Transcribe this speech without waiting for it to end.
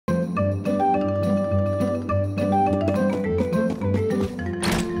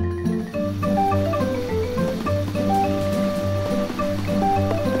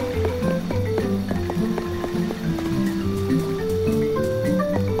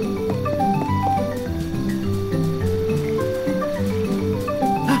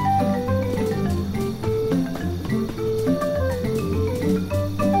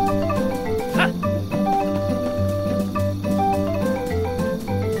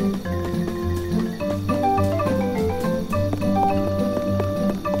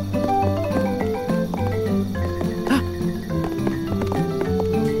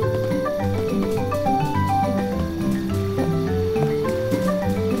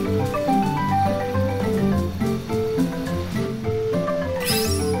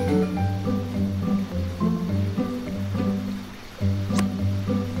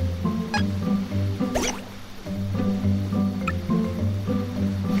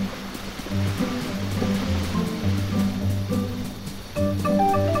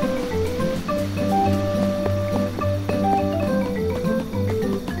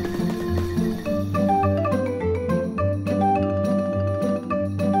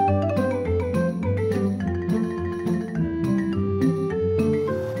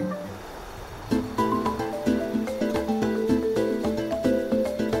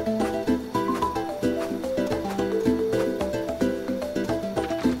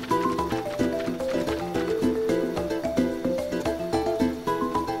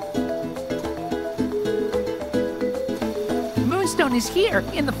moonstone is here,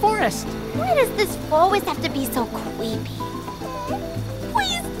 in the forest. Why does this always have to be so creepy?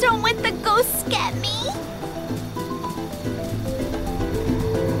 Please don't let the ghosts get me!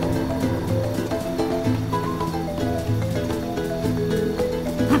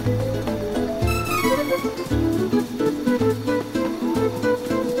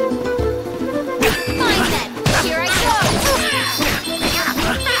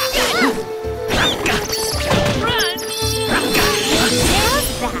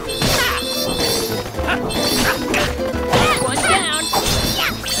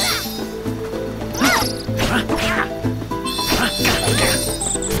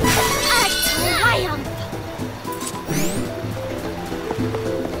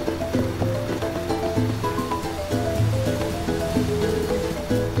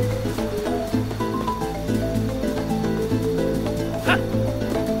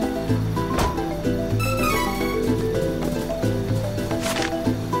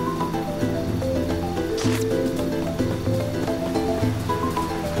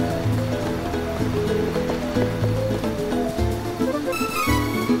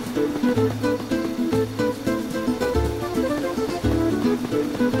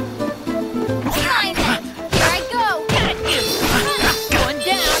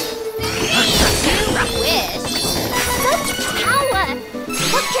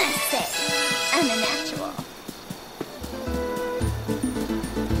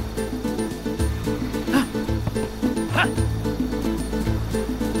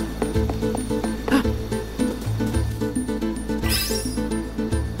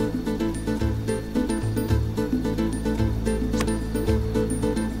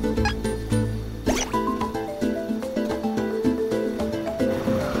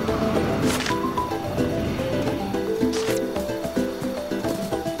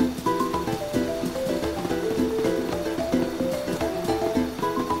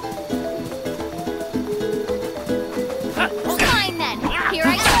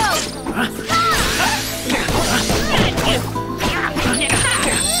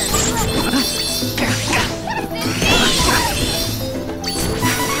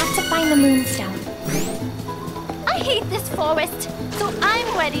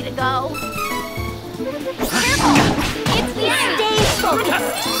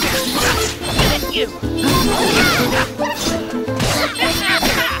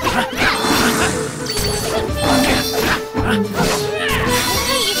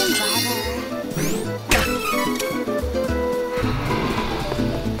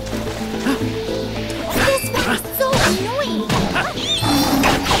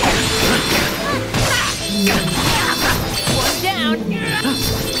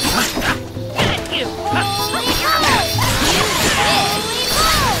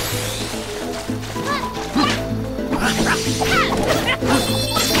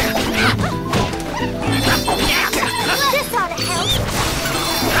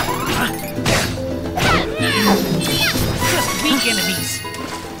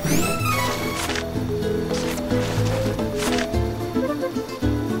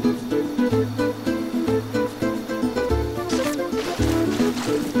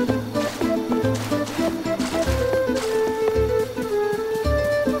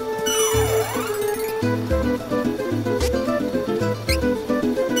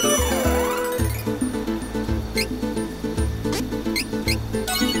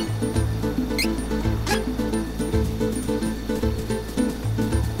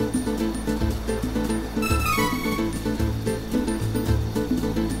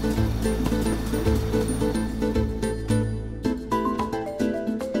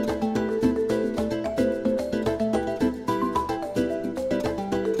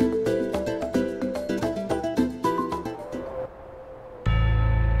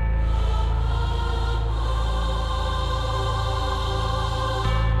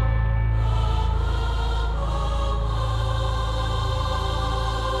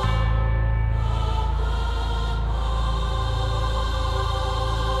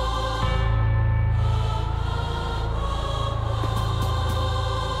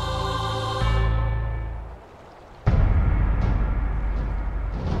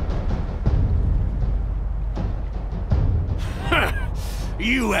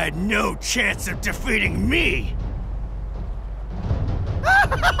 You had no chance of defeating me!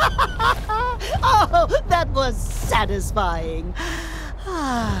 Oh, that was satisfying.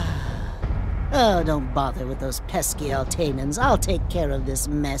 Oh, don't bother with those pesky Altanans. I'll take care of this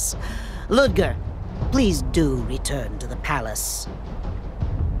mess. Ludger, please do return to the palace.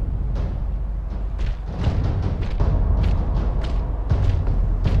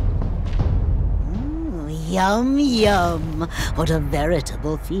 Yum, yum. What a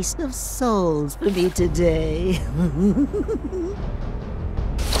veritable feast of souls for me today.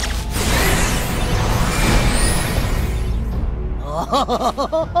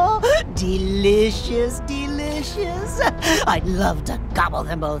 Oh, delicious, delicious. I'd love to gobble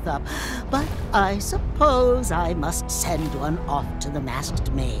them both up, but I suppose I must send one off to the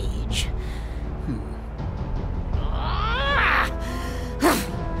masked mage.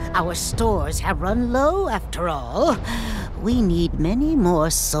 Our stores have run low, after all. We need many more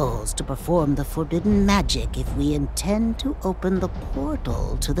souls to perform the forbidden magic if we intend to open the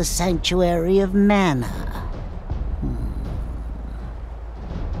portal to the Sanctuary of Mana.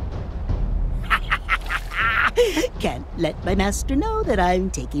 Can't let my master know that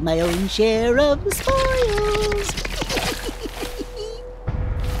I'm taking my own share of the spoils.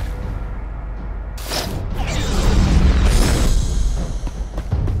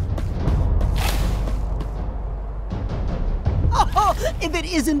 If it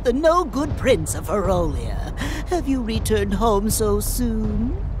isn't the no-good Prince of Herolia. Have you returned home so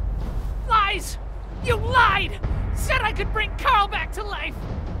soon? Lies! You lied! Said I could bring Carl back to life!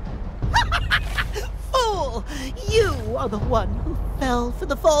 Fool! You are the one who fell for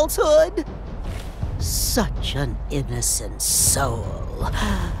the falsehood. Such an innocent soul.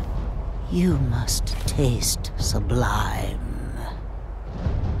 You must taste sublime.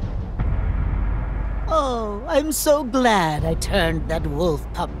 Oh, I'm so glad I turned that wolf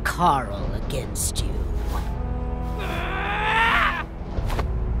pup Carl against you.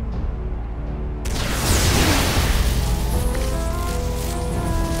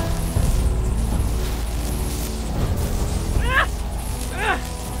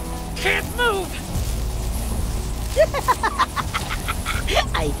 Can't move!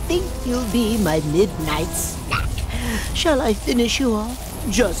 I think you'll be my midnight snack. Shall I finish you off?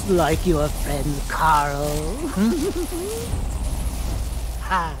 Just like your friend Carl.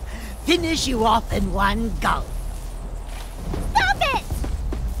 Ha! Finish you off in one gulp. Stop it!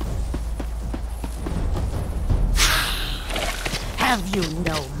 Have you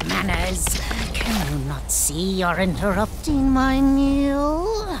no manners? Can you not see you're interrupting my meal?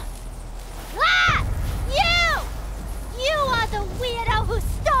 Ah! You are the weirdo who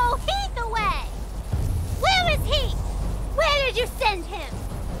stole Heath away! Where is he? Where did you send him?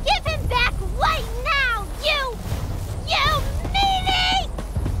 Give him back right now, you meanie!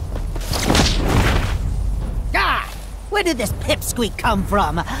 Ah! Where did this pipsqueak come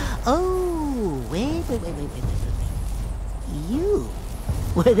from? Oh, wait. You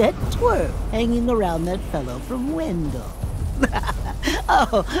were that twerp hanging around that fellow from Wendell.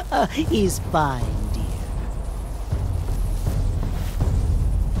 Oh, he's fine, dear.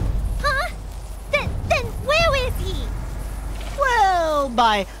 Huh? Then where is he? Well,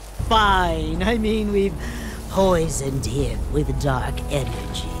 by fine, I mean we've poisoned him with dark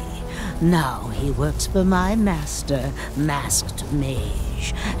energy. Now he works for my master, Masked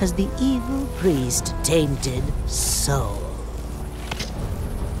Mage, as the evil priest Tainted Soul.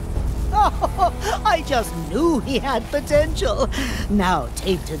 Oh, I just knew he had potential. Now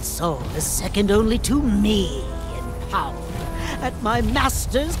Tainted Soul is second only to me in power at my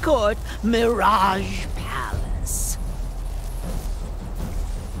master's court, Mirage Palace.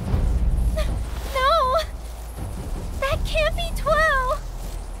 No! That can't be true!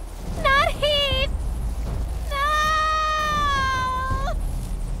 Not Heath! No!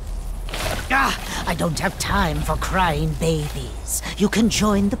 Ah, I don't have time for crying babies. You can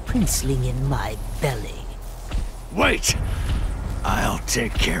join the princeling in my belly. Wait! I'll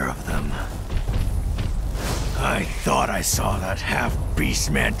take care of them. I thought I saw that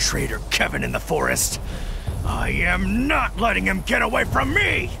half-beast-man traitor Kevin in the forest. I am not letting him get away from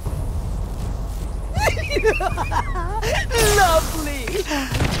me! Lovely!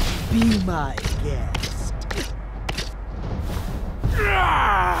 Be my guest.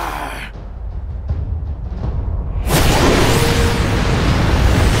 Ah!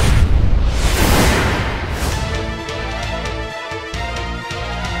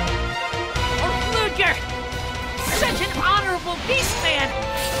 Ludger! Such an honorable beastman!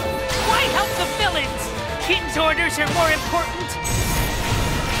 Why help the villains? King's orders are more important?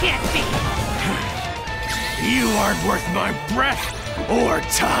 Can't be. You aren't worth my breath or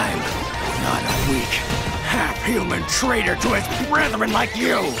time. Not a weak, half-human traitor to his brethren like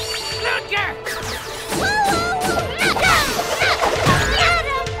you! Ludger!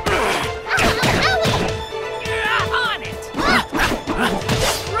 On it!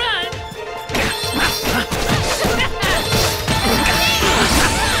 Run!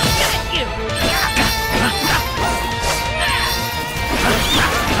 Got you!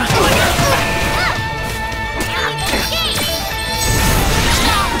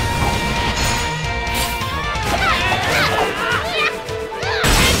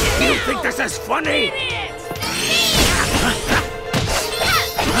 think this is funny? It is!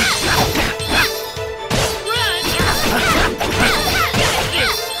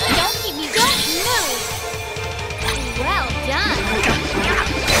 Don't keep me, don't move! Well done!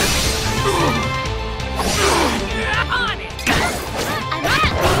 On it! I'm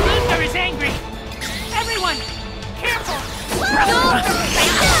out! Luther is angry! Everyone, careful!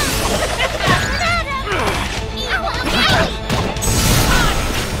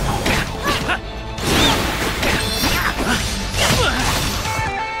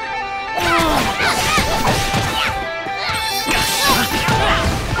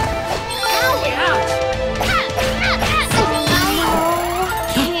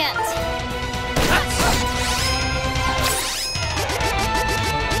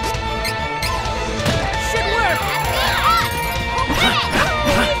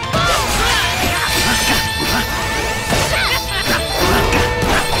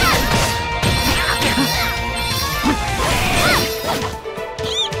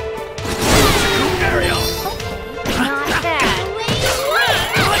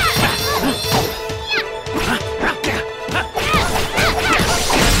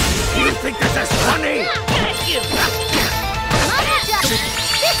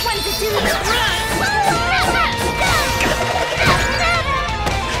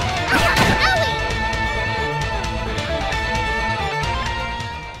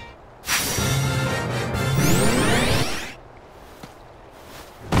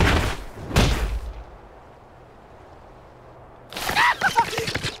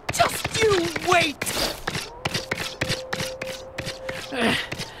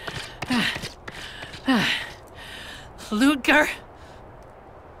 Ludger?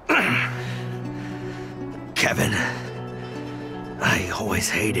 Kevin, I always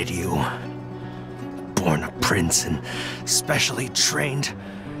hated you. Born a prince and specially trained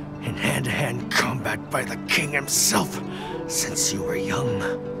in hand-to-hand combat by the king himself since you were young.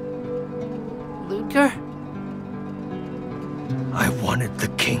 Ludger? I wanted the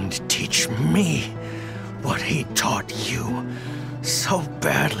king to teach me what he taught you so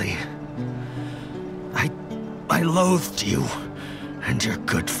badly. I loathed you and your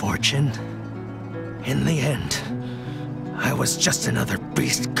good fortune. In the end, I was just another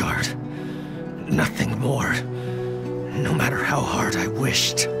beast guard. Nothing more, no matter how hard I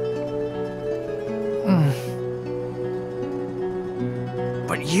wished.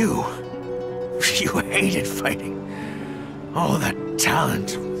 But you hated fighting. All that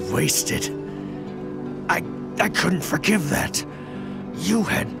talent wasted. I couldn't forgive that. You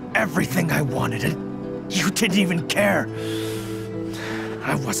had everything I wanted and you didn't even care.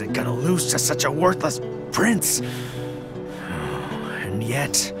 I wasn't gonna lose to such a worthless prince. And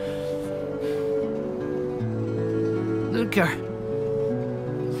yet... Ludger,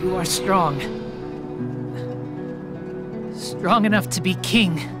 you are strong. Strong enough to be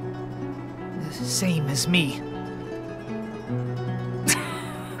king. The same as me.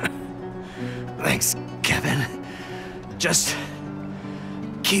 Thanks, Kevin. Just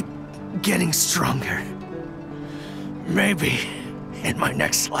keep getting stronger. Maybe in my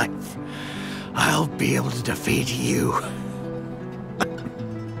next life, I'll be able to defeat you.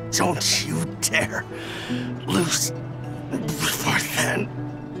 Don't you dare lose before then.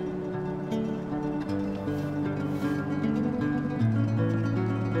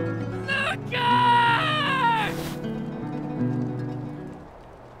 Ludger!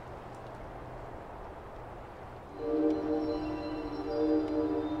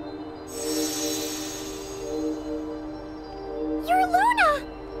 You're Luna!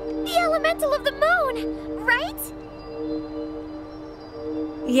 The elemental of the moon, right?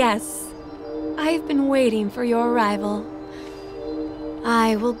 Yes, I've been waiting for your arrival.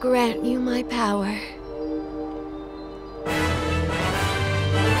 I will grant you my power.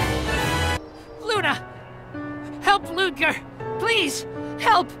 Luna! Help Ludger! Please,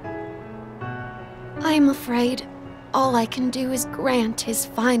 help! I'm afraid all I can do is grant his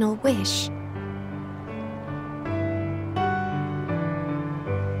final wish.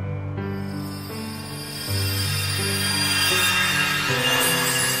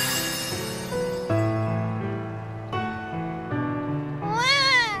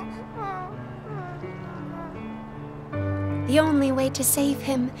 The only way to save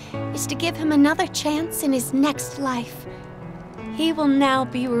him is to give him another chance in his next life. He will now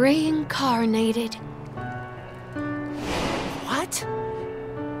be reincarnated. What?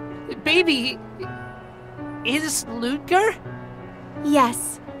 Baby... is Ludger?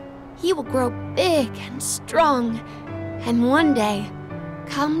 Yes, he will grow big and strong, and one day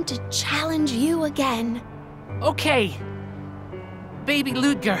come to challenge you again. Okay. Baby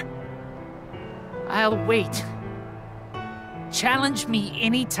Ludger, I'll wait. Challenge me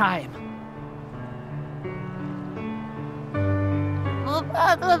anytime.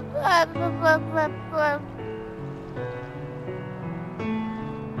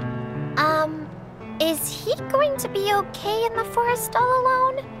 Is he going to be okay in the forest all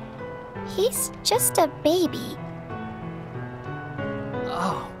alone? He's just a baby.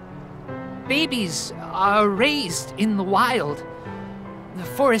 Oh. Babies are raised in the wild. The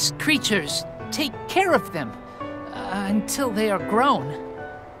forest creatures take care of them until they are grown.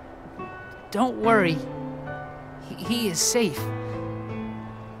 Don't worry. He is safe.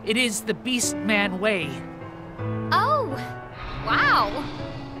 It is the Beast Man way. Oh, wow.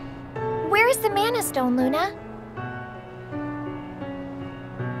 Where's the Mana Stone, Luna?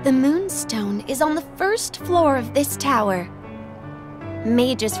 The Moonstone is on the first floor of this tower.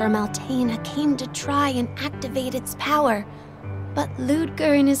 Mages from Altena came to try and activate its power, but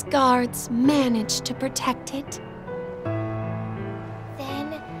Ludger and his guards managed to protect it.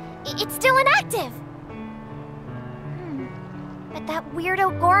 Then it's still inactive. But that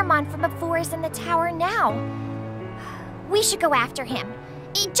weirdo Goramon from before is in the tower now. We should go after him,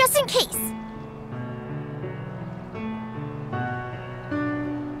 just in case.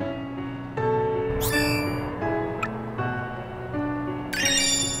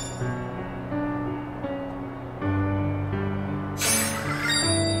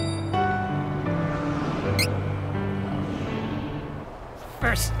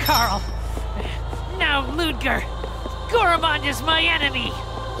 First Carl, now Ludger. Goramon is my enemy!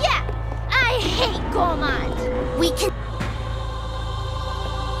 Yeah, I hate Goramon. We can...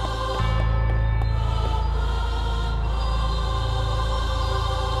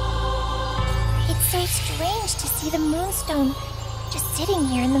 It's so strange to see the Moonstone just sitting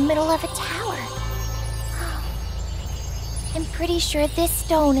here in the middle of a tower. I'm pretty sure this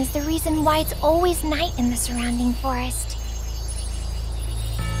stone is the reason why it's always night in the surrounding forest.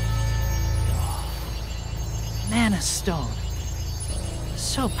 Mana Stone.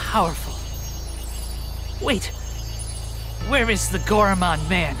 So powerful. Wait. Where is the Goramon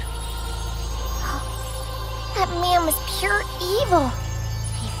man? That man was pure evil.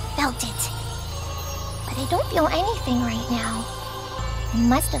 I felt it. But I don't feel anything right now. He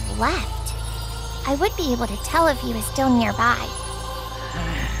must have left. I would be able to tell if he was still nearby.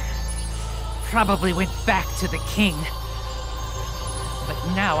 Probably went back to the king. But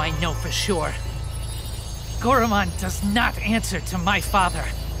now I know for sure. Goramon does not answer to my father.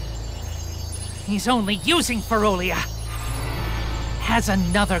 He's only using Ferolia. Has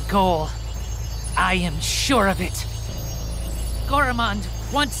another goal. I am sure of it. Goramon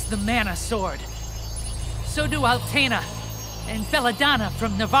wants the Mana Sword. So do Altena and Belladonna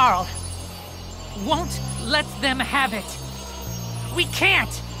from Navarre. Won't let them have it. We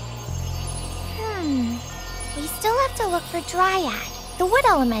can't! We still have to look for Dryad, the wood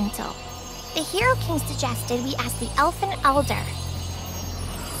elemental. The Hero King suggested we ask the Elfin Elder.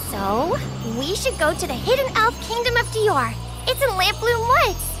 So, we should go to the hidden elf kingdom of Dior. It's in Lampbloom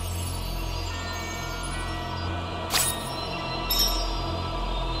Woods.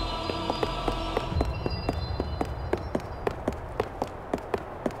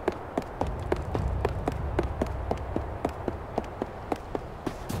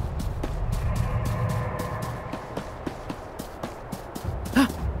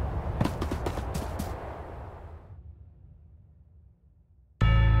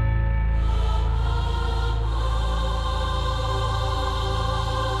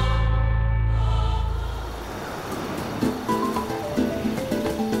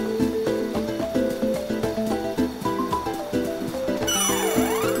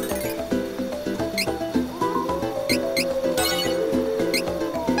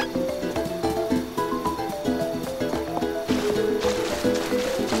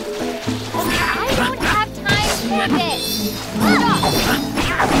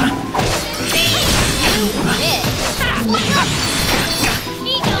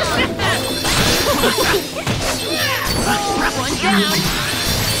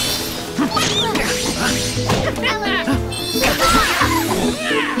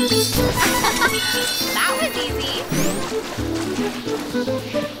 That was easy.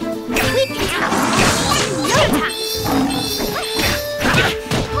 We can no time.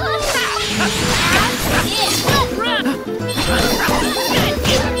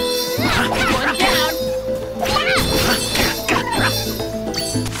 One down.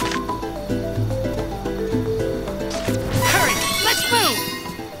 Hurry! Let's move!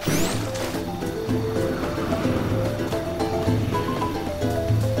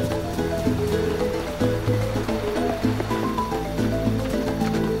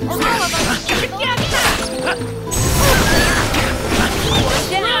 All of us together. This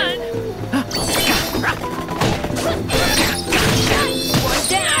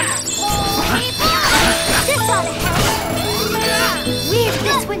ought to help. Leave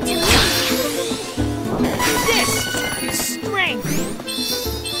this one to me. This is strength.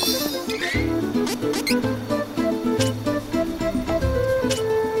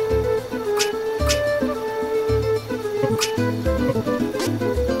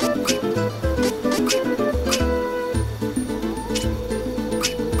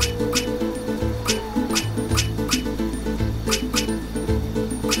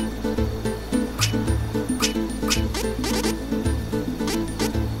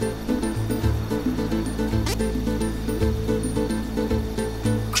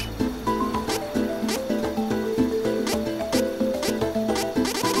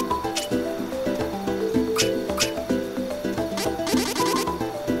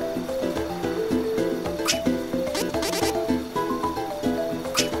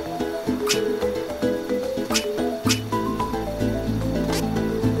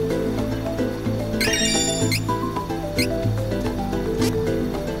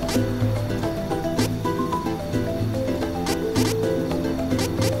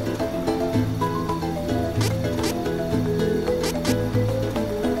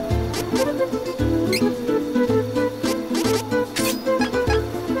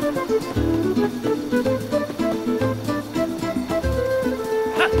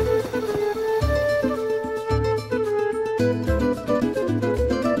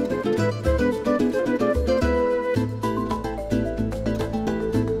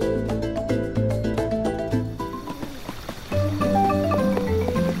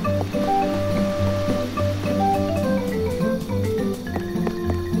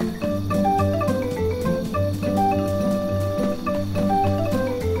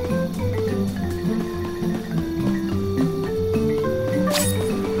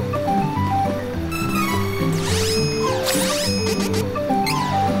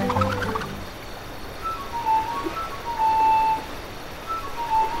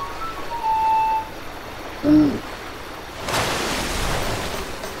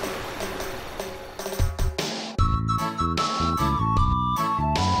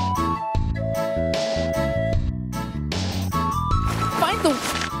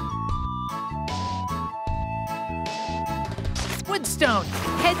 Woodstone.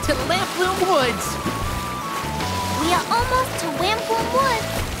 Head to Lamploom Woods. We are almost to Wampum Woods.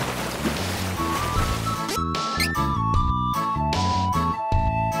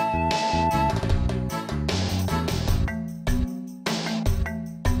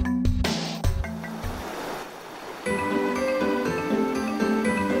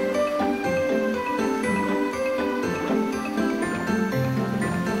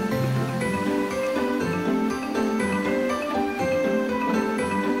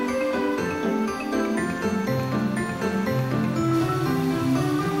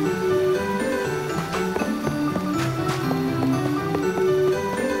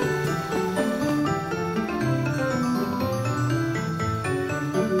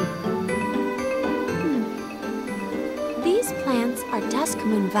 These plants are dusk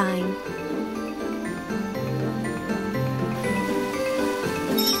moon vine.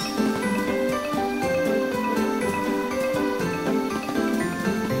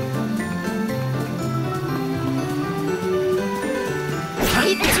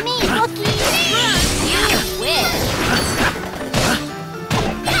 It's me, Mookie! You wish!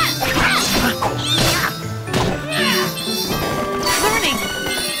 Learning.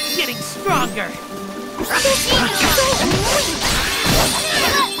 Getting stronger. This game is so annoying!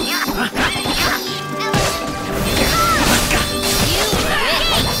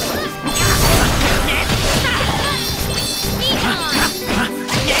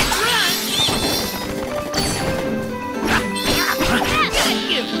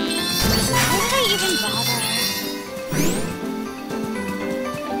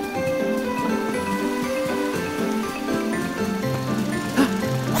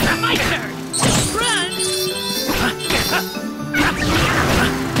 My turn. Run.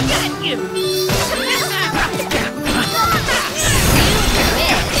 Got you.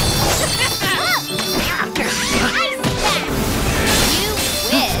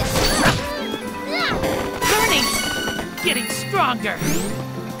 Learning. Getting stronger.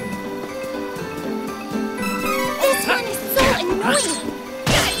 This one is so annoying!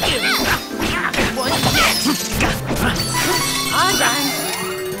 Got you. One dead. All done.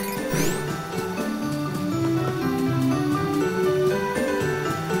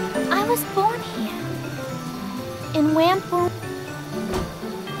 I was born here, in Wampum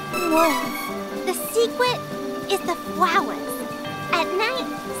Woods. The secret is the flowers. At night,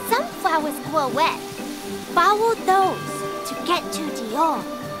 some flowers glow red. Follow those to get to Dior.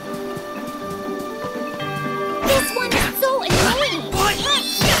 This one is so annoying!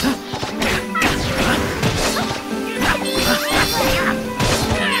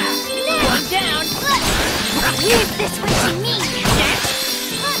 One down! Use this one to me!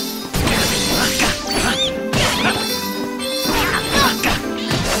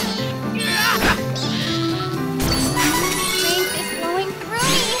 Strength is flowing through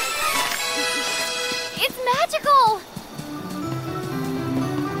me! It's magical!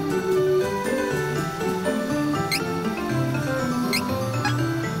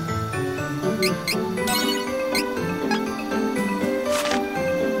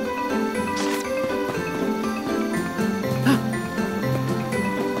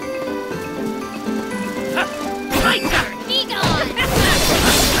 Be gone!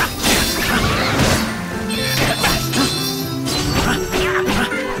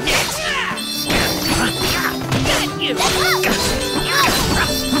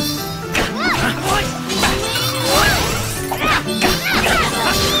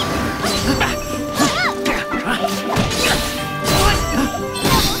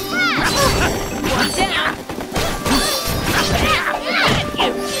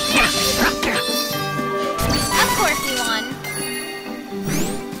 Of course we won.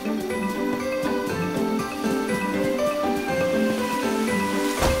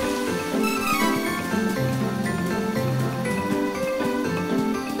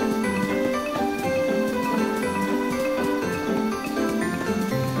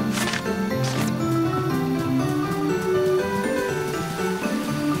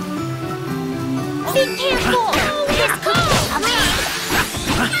 Be careful! This could be a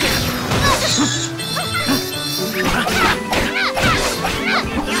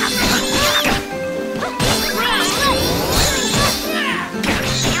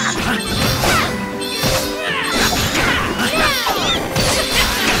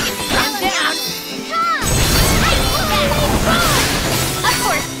Of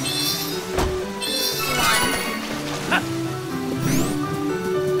course.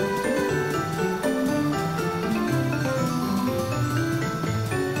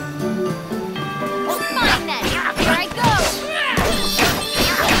 Fine then. Here I go.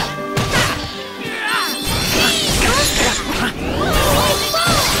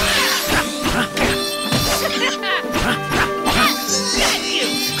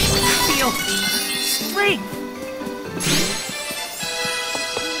 Feel strength.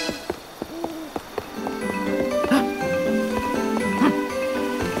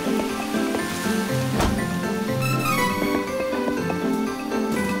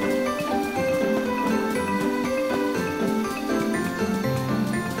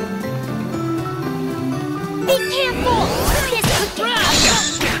 Be careful! This could get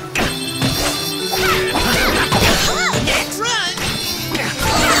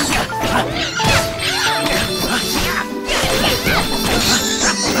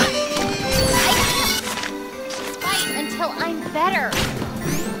Fight until I'm better.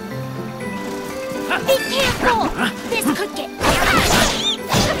 Be careful! This could get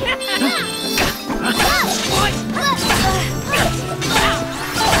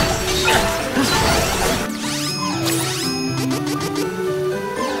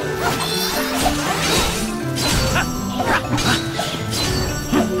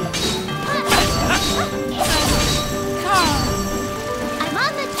I'm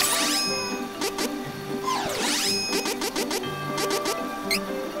on the...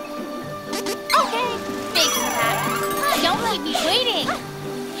 Okay, thanks for that. Don't leave me waiting.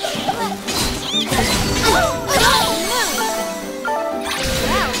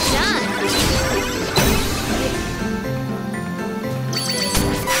 Well done.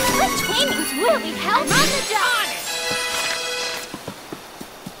 The training's really helped. I'm on the job.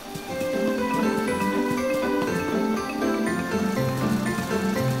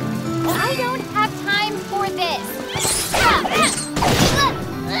 I don't have time for this.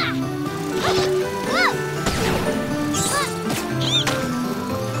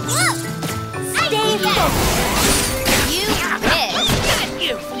 Stay focused. You missed.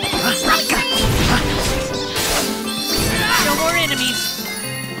 No more enemies.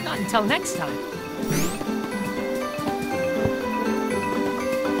 Not until next time.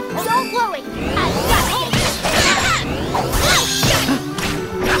 Don't worry. I've got it.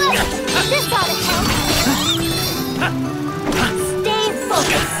 This ought to help. Stay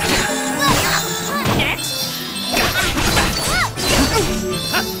focused. Next.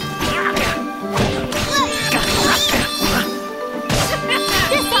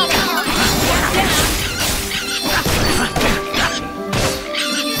 This ought to help.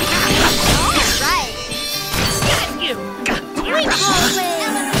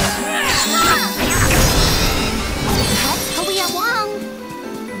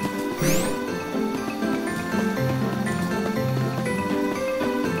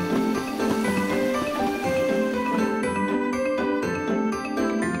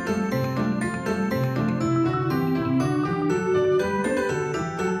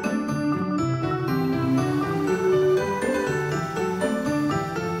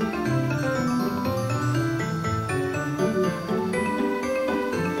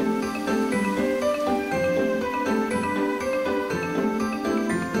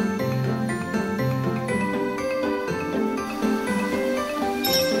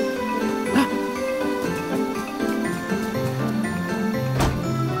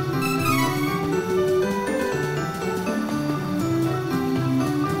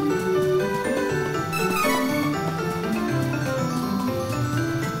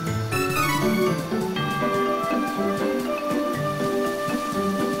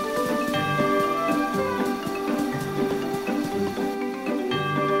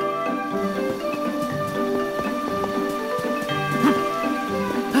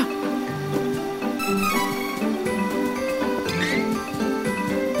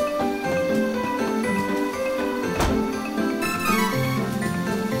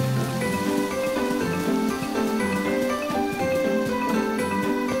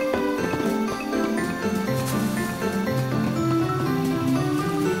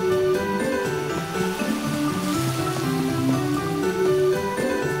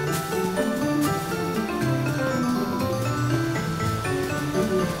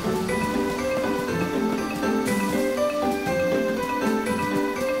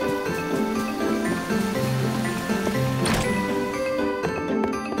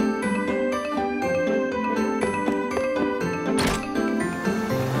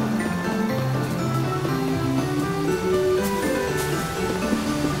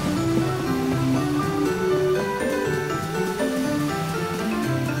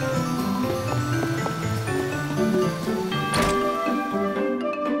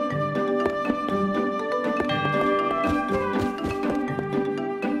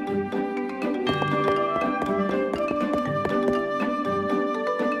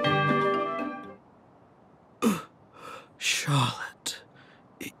 Charlotte,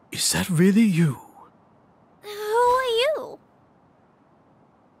 is that really you? Who are you?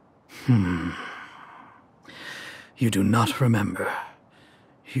 You do not remember.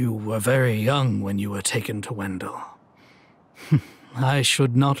 You were very young when you were taken to Wendell. I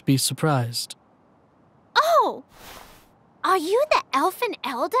should not be surprised. Oh! Are you the Elfin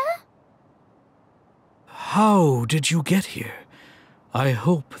Elder? How did you get here? I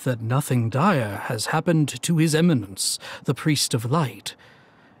hope that nothing dire has happened to His Eminence, the Priest of Light.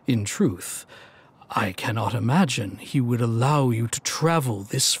 In truth, I cannot imagine he would allow you to travel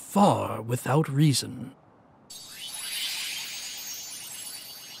this far without reason.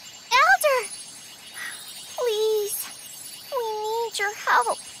 Elder! Please, we need your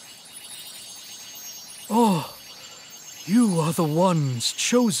help. Oh, you are the ones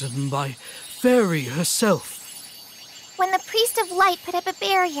chosen by Fairy herself. When the Priest of Light put up a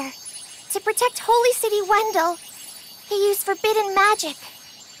barrier to protect Holy City Wendell, he used forbidden magic.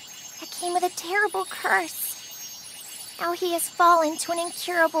 It came with a terrible curse. Now he has fallen to an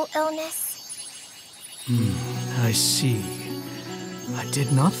incurable illness. I see. I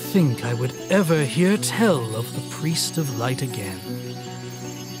did not think I would ever hear tell of the Priest of Light again.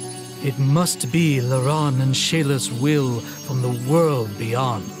 It must be Laron and Shayla's will from the world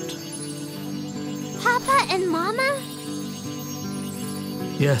beyond. Papa and Mama?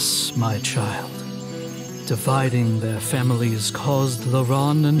 Yes, my child. Dividing their families caused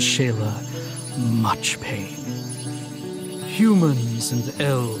Laron and Shayla much pain. Humans and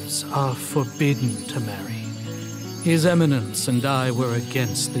elves are forbidden to marry. His Eminence and I were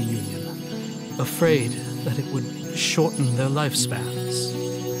against the union, afraid that it would shorten their lifespans.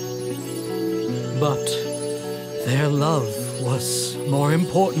 But their love was more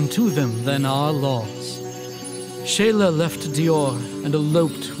important to them than our laws. Shayla left Dior and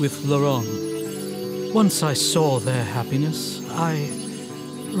eloped with Laron. Once I saw their happiness, I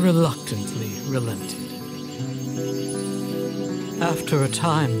reluctantly relented. After a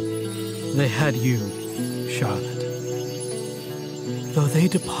time, they had you, Charlotte. Though they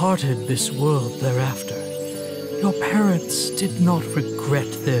departed this world thereafter, your parents did not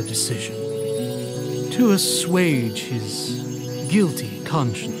regret their decision. To assuage his guilty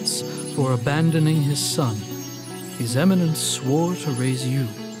conscience for abandoning his son, His Eminence swore to raise you,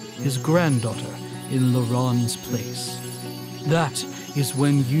 his granddaughter, in Laron's place. That is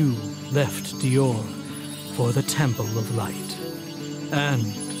when you left Dior for the Temple of Light. And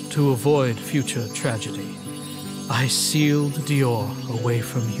to avoid future tragedy, I sealed Dior away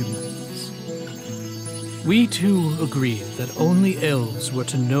from humans. We two agreed that only elves were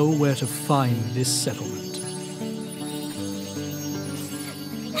to know where to find this settlement.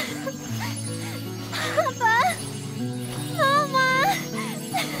 Papa? Mama?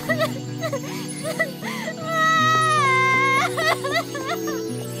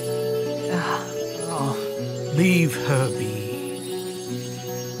 Leave her be.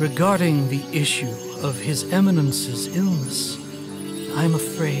 Regarding the issue of His Eminence's illness, I'm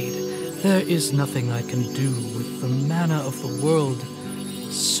afraid there is nothing I can do with the mana of the world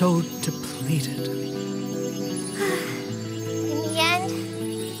so depleted. In the end,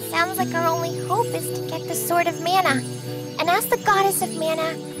 sounds like our only hope is to get the Sword of Mana and ask the Goddess of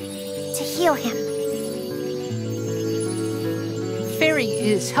Mana to heal him. Fairy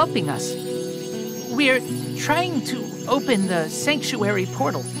is helping us. We're trying to open the sanctuary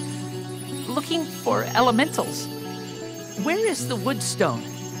portal, looking for elementals. Where is the Woodstone?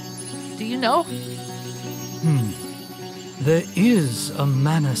 Do you know? There is a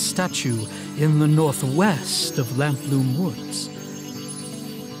mana statue in the northwest of Lamploom Woods.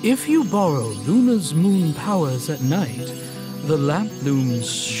 If you borrow Luna's moon powers at night, the Lamplooms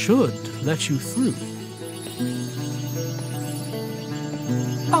should let you through.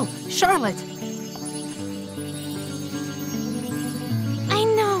 Oh, Charlotte!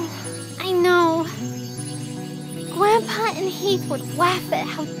 I know. Grandpa and Heath would laugh at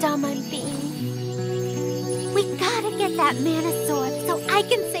how dumb I'm being. We gotta get that mana sword so I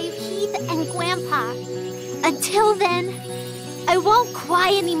can save Heath and Grandpa. Until then, I won't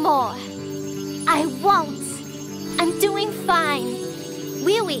cry anymore. I won't. I'm doing fine.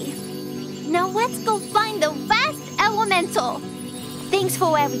 Really. Now let's go find the last elemental. Thanks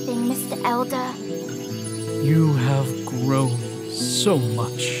for everything, Mr. Elder. You have grown so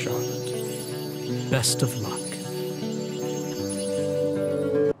much, Charlotte. Best of luck.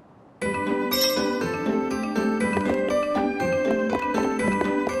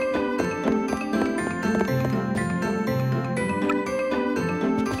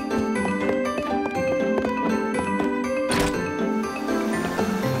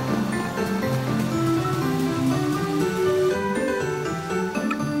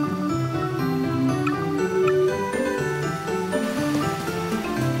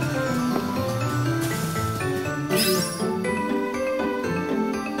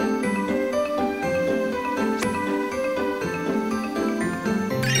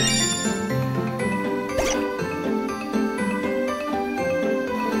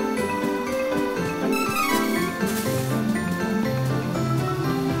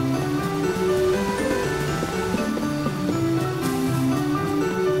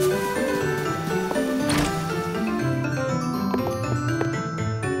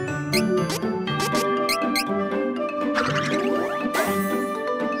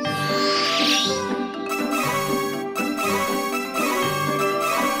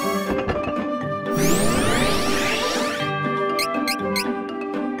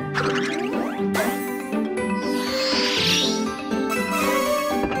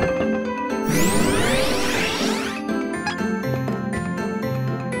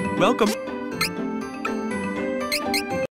 Welcome.